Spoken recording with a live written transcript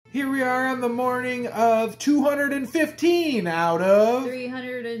Here we are on the morning of 215 out of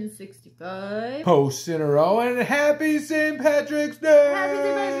 365 posts in a row, and happy St. Patrick's Day! Happy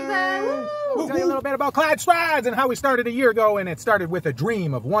St. Patrick's Day! Woo! We'll tell you a little bit about Clyde Strides and how we started a year ago, and it started with a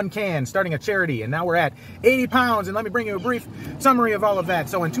dream of one can, starting a charity, and now we're at 80 pounds, and let me bring you a brief summary of all of that.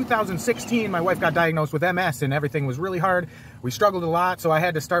 So in 2016, my wife got diagnosed with MS, and everything was really hard. We struggled a lot, so I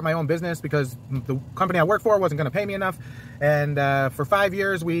had to start my own business because the company I worked for wasn't going to pay me enough, and for 5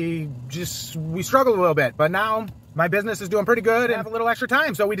 years, we struggled a little bit, but now my business is doing pretty good and I have a little extra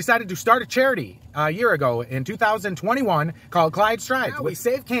time, so we decided to start a charity a year ago in 2021 called Clyde Strides. We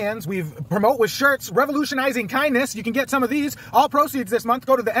save cans, we promote with shirts, revolutionizing kindness. You can get some of these. All proceeds this month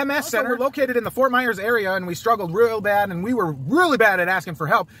go to the MS Center. We're located in the Fort Myers area, and we struggled real bad, and we were really bad at asking for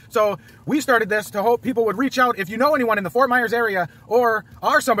help. So we started this to hope people would reach out. If you know anyone in the Fort Myers area or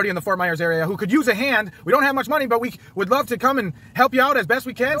are somebody in the Fort Myers area who could use a hand, we don't have much money, but we would love to come and help you out as best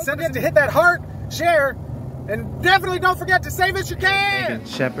we can. Don't forget to hit that heart, share, and definitely don't forget to save as you can! Making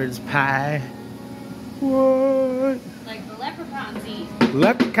shepherd's pie. What? Like the leprechauns eat.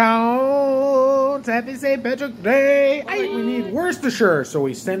 Leprechauns! Happy St. Patrick's Day! Hey, we need Worcestershire, so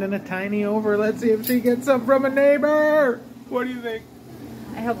we send in a tiny over. Let's see if she gets some from a neighbor. What do you think?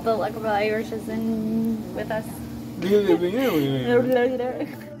 I hope the luck of the Irish is in with us.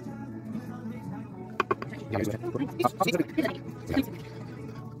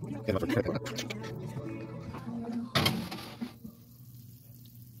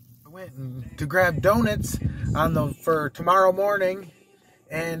 Went to grab donuts for tomorrow morning,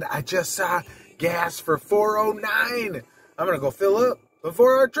 and I just saw gas for $4.09. I'm gonna go fill up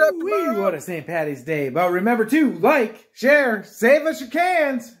before our trip. What a St. Patty's Day! But remember to like, share, save us your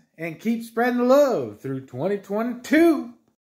cans, and keep spreading the love through 2022.